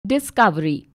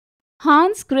Discovery.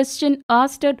 Hans Christian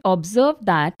Oersted observed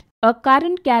that a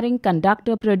current-carrying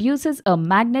conductor produces a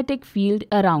magnetic field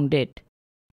around it.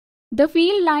 The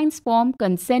field lines form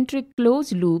concentric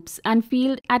closed loops, and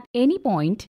field at any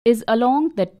point is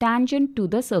along the tangent to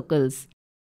the circles.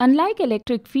 Unlike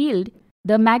electric field,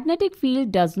 the magnetic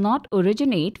field does not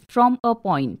originate from a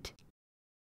point.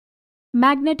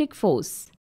 Magnetic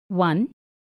force. 1.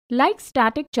 Like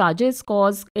static charges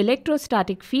cause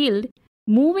electrostatic field,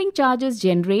 moving charges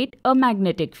generate a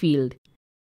magnetic field.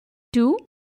 2.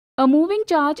 A moving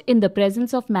charge in the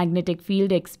presence of magnetic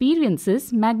field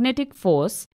experiences magnetic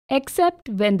force except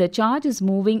when the charge is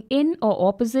moving in or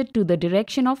opposite to the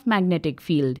direction of magnetic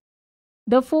field.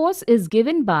 The force is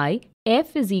given by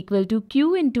F is equal to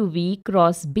Q into V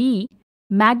cross B.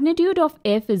 Magnitude of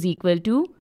F is equal to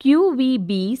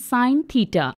QVB sin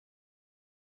theta.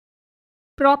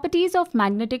 Properties of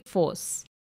magnetic force.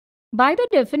 By the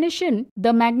definition,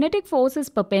 the magnetic force is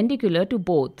perpendicular to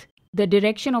both the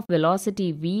direction of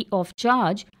velocity v of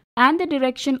charge and the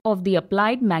direction of the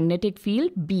applied magnetic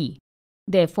field B.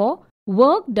 Therefore,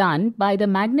 work done by the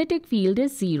magnetic field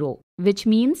is zero, which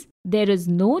means there is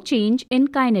no change in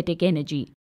kinetic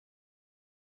energy.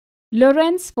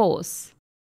 Lorentz force.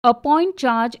 A point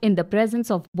charge in the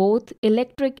presence of both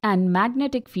electric and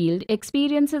magnetic field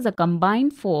experiences a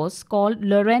combined force called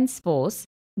Lorentz force,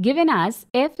 given as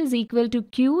F is equal to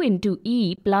Q into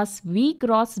E plus V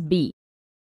cross B.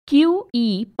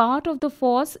 QE part of the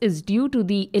force is due to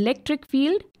the electric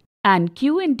field and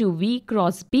Q into V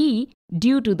cross B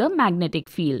due to the magnetic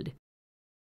field.